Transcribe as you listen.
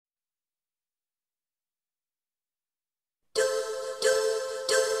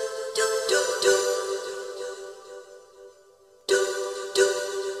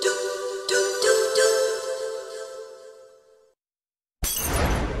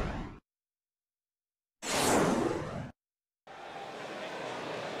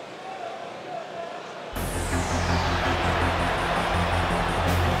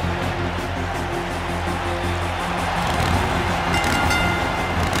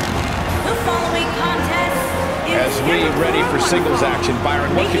we ready for singles action.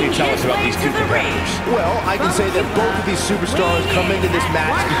 Byron, what can you tell us about these two competitors? Well, I can say that both of these superstars come into this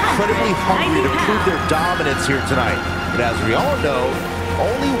match incredibly hungry to prove their dominance here tonight. But as we all know,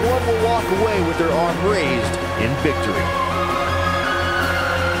 only one will walk away with their arm raised in victory.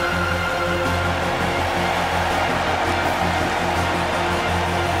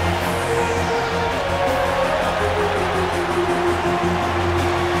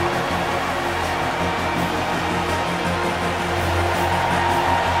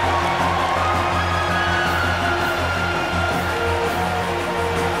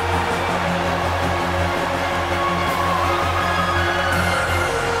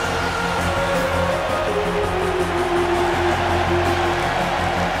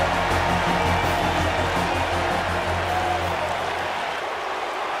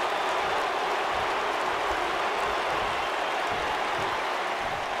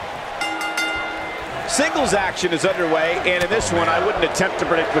 Singles action is underway, and in this one, I wouldn't attempt to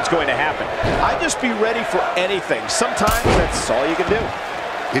predict what's going to happen. I'd just be ready for anything. Sometimes that's all you can do.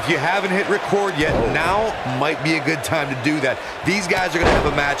 If you haven't hit record yet, now might be a good time to do that. These guys are going to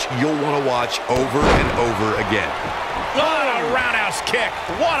have a match you'll want to watch over and over again. What a roundhouse kick.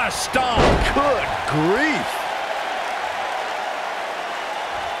 What a stomp. Good grief.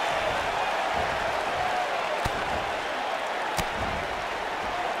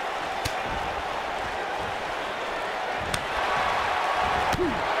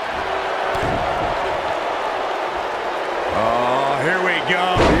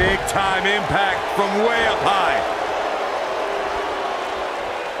 Time impact from way up high.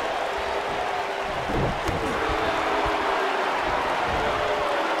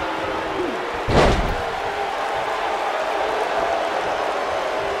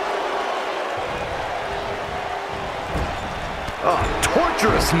 Oh,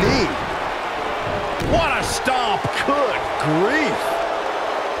 torturous knee. What a stomp. Good grief.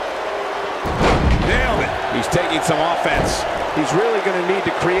 Nailed it. He's taking some offense. He's really going to need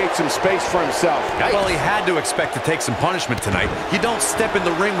to create some space for himself. Well, he had to expect to take some punishment tonight. You don't step in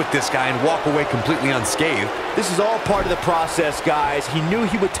the ring with this guy and walk away completely unscathed. This is all part of the process, guys. He knew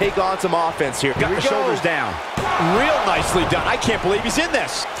he would take on some offense here. Got the shoulders down. Real nicely done. I can't believe he's in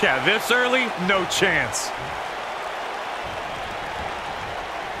this. Yeah, this early, no chance.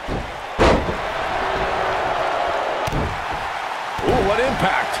 Ooh, what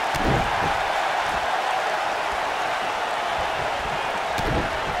impact.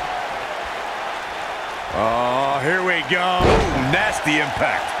 Oh, here we go. Ooh, nasty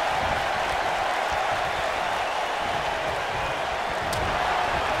impact.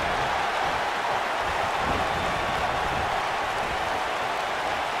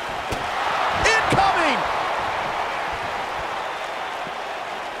 Incoming!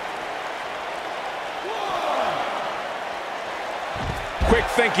 Quick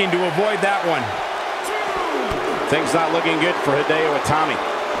thinking to avoid that one. Things not looking good for Hideo Itami.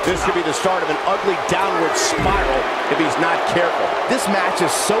 This could be the start of an ugly downward spiral if he's not careful. This match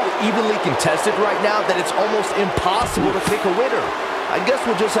is so evenly contested right now that it's almost impossible to pick a winner. I guess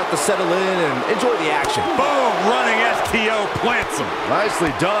we'll just have to settle in and enjoy the action. Boom! Running STO plants him.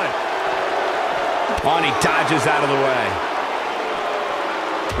 Nicely done. On, he dodges out of the way.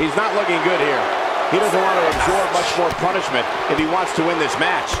 He's not looking good here. He doesn't want to absorb much more punishment if he wants to win this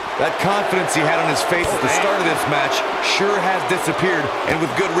match. That confidence he had on his face at the start of this match sure has disappeared, and with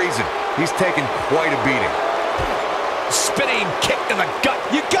good reason. He's taken quite a beating. Spinning kick in the gut.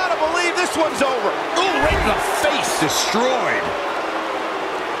 You gotta believe this one's over. Ooh, right in the face. Destroyed.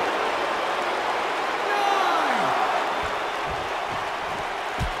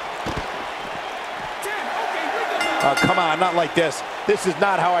 Oh, come on, not like this. This is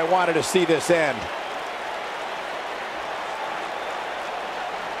not how I wanted to see this end.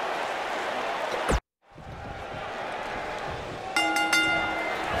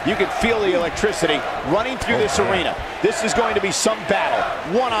 You can feel the electricity running through this arena. This is going to be some battle.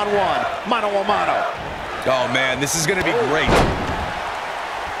 One-on-one, mano-a-mano. Oh, man, this is going to be great.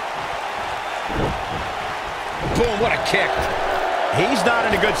 Boom, what a kick. He's not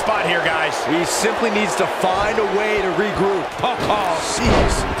in a good spot here, guys. He simply needs to find a way to regroup. Oh,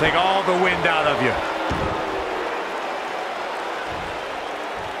 jeez. Take all the wind out of you.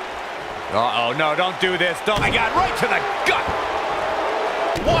 Uh-oh, no, don't do this. Don't. I got right to the gut.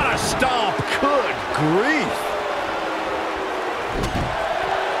 What a stomp. Good grief.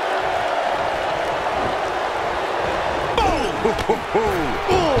 Boom.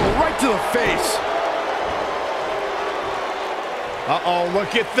 Ooh, right to the face. Uh-oh,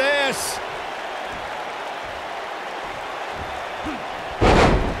 look at this.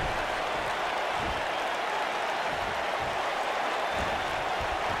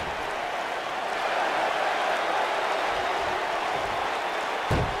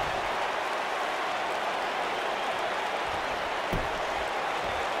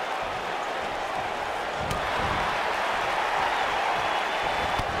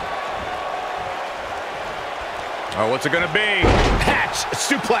 Oh, what's it gonna be? Patch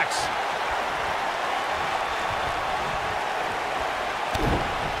suplex.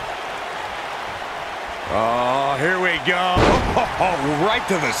 Oh, here we go. Oh, right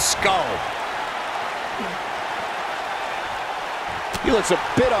to the skull. He looks a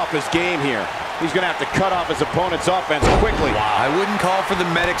bit off his game here. He's going to have to cut off his opponent's offense quickly. Wow. I wouldn't call for the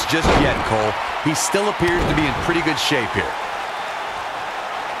medics just yet, Cole. He still appears to be in pretty good shape here.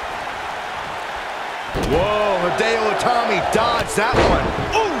 Whoa, Hideo Itami dodged that one.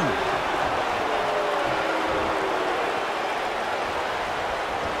 Ooh!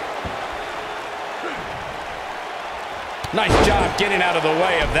 Nice job getting out of the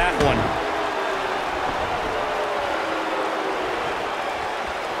way of that one.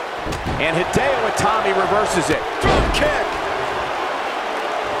 And Hideo Itami reverses it. Drop kick.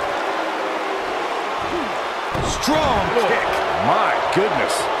 Strong kick. My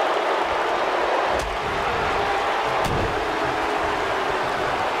goodness.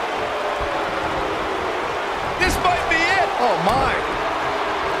 This might be it. Oh, my.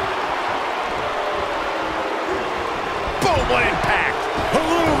 Boom, what impact.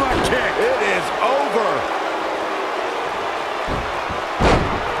 Haluma kick. It is over.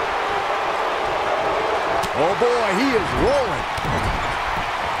 Oh boy, he is rolling.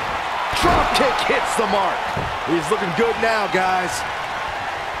 Drop kick hits the mark. He's looking good now, guys.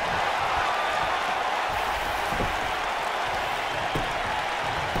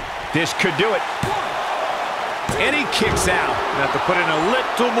 This could do it. And he kicks out. Have to put in a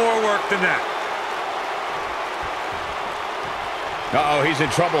little more work than that. Uh-oh, he's in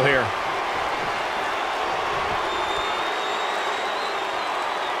trouble here.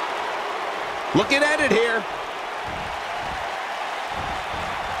 Looking at it here.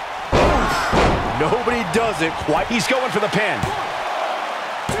 Nobody does it quite. He's going for the pin. 1,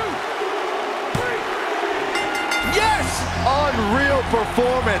 2, 3. Yes! Unreal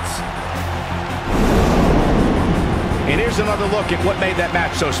performance. And here's another look at what made that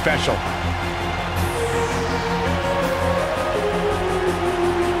match so special.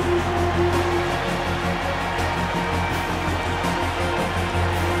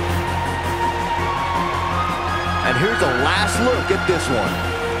 And here's the last look at this one.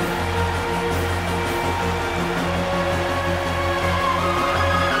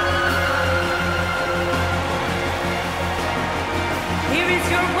 Here is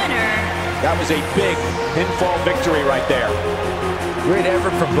your winner. That was a big pinfall victory right there. Great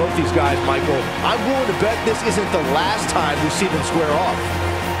effort from both these guys, Michael. I'm willing to bet this isn't the last time we see them square off.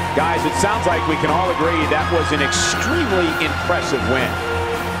 Guys, it sounds like we can all agree that was an extremely impressive win.